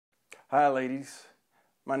Hi, ladies.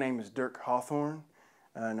 My name is Dirk Hawthorne,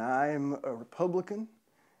 and I'm a Republican,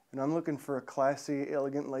 and I'm looking for a classy,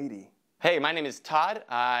 elegant lady. Hey, my name is Todd.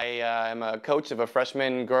 I am a coach of a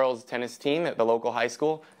freshman girls tennis team at the local high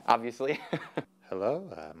school, obviously.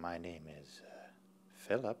 Hello, my name is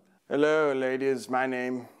Philip. Hello, ladies. My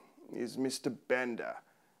name is Mr. Bender.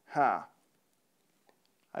 I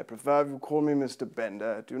prefer you call me Mr.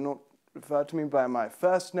 Bender. Do not refer to me by my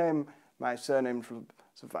first name. My surname shall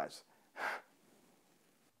suffice.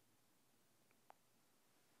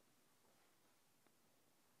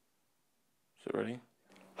 So ready?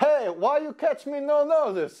 Hey, why you catch me no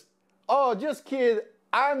notice? Oh, just kid,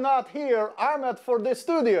 I'm not here. I'm at for the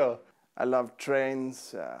studio. I love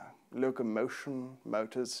trains, locomotion,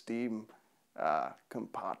 motors, steam,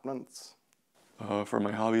 compartments. For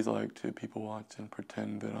my hobbies, I like to people watch and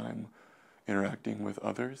pretend that I'm interacting with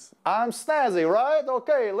others. I'm snazzy, right?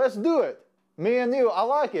 Okay, let's do it. Me and you, I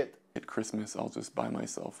like it. At Christmas, I'll just buy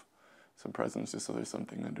myself some presents just so there's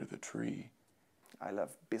something under the tree. I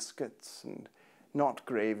love biscuits and not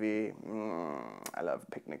gravy. I love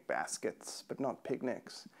picnic baskets, but not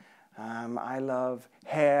picnics. I love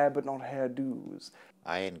hair, but not hairdos.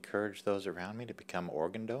 I encourage those around me to become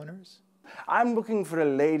organ donors. I'm looking for a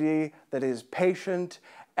lady that is patient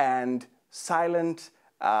and silent,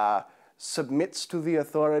 submits to the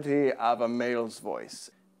authority of a male's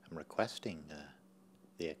voice. I'm requesting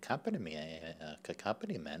the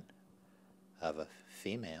accompaniment of a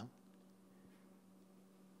female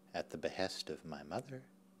at the behest of my mother.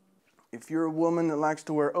 If you're a woman that likes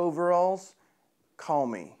to wear overalls, call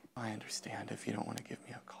me. I understand if you don't want to give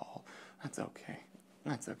me a call. That's okay.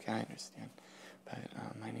 That's okay, I understand. But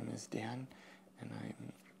my name is Dan, and I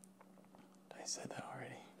said that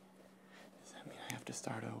already. Does that mean I have to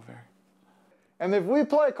start over? And if we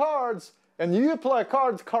play cards, and you play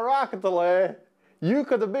cards correctly, you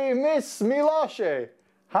could be Miss Miloche,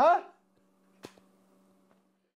 huh?